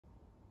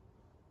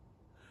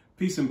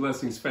Peace and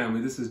blessings, family.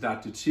 This is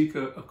Dr.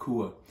 Chika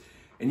Akua.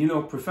 And you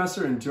know,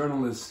 professor and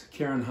journalist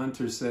Karen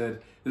Hunter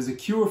said, there's a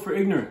cure for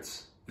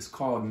ignorance. It's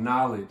called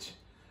knowledge.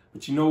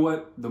 But you know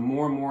what? The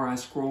more and more I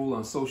scroll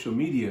on social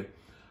media,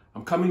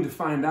 I'm coming to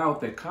find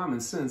out that common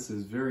sense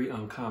is very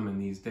uncommon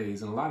these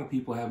days. And a lot of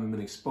people haven't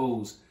been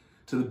exposed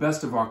to the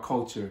best of our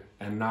culture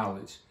and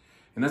knowledge.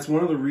 And that's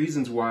one of the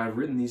reasons why I've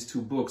written these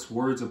two books,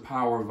 Words of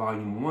Power,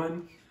 Volume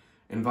 1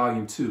 and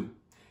Volume 2.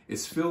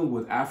 It's filled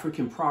with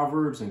African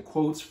proverbs and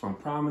quotes from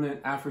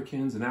prominent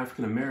Africans and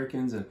African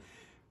Americans and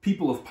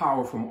people of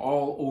power from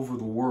all over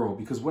the world.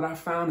 Because what I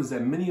found is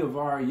that many of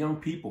our young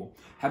people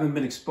haven't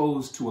been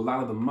exposed to a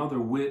lot of the mother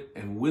wit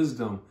and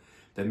wisdom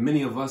that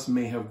many of us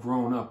may have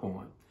grown up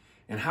on.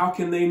 And how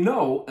can they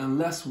know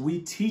unless we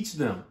teach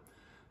them?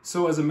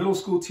 So as a middle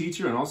school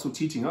teacher and also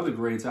teaching other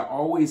grades, I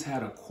always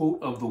had a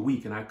quote of the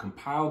week, and I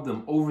compiled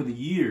them over the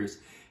years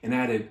and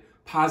added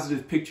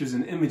positive pictures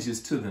and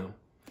images to them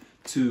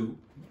to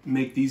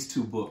make these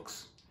two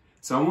books.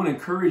 So I want to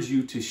encourage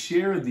you to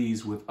share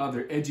these with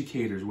other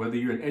educators, whether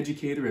you're an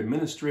educator,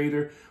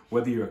 administrator,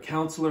 whether you're a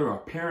counselor or a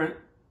parent.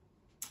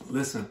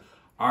 Listen,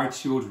 our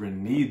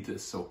children need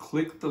this. So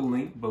click the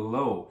link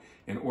below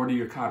and order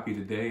your copy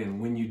today.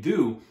 And when you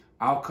do,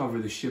 I'll cover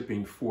the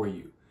shipping for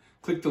you.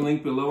 Click the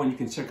link below and you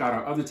can check out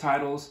our other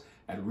titles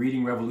at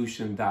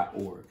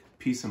readingrevolution.org.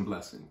 Peace and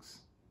blessings.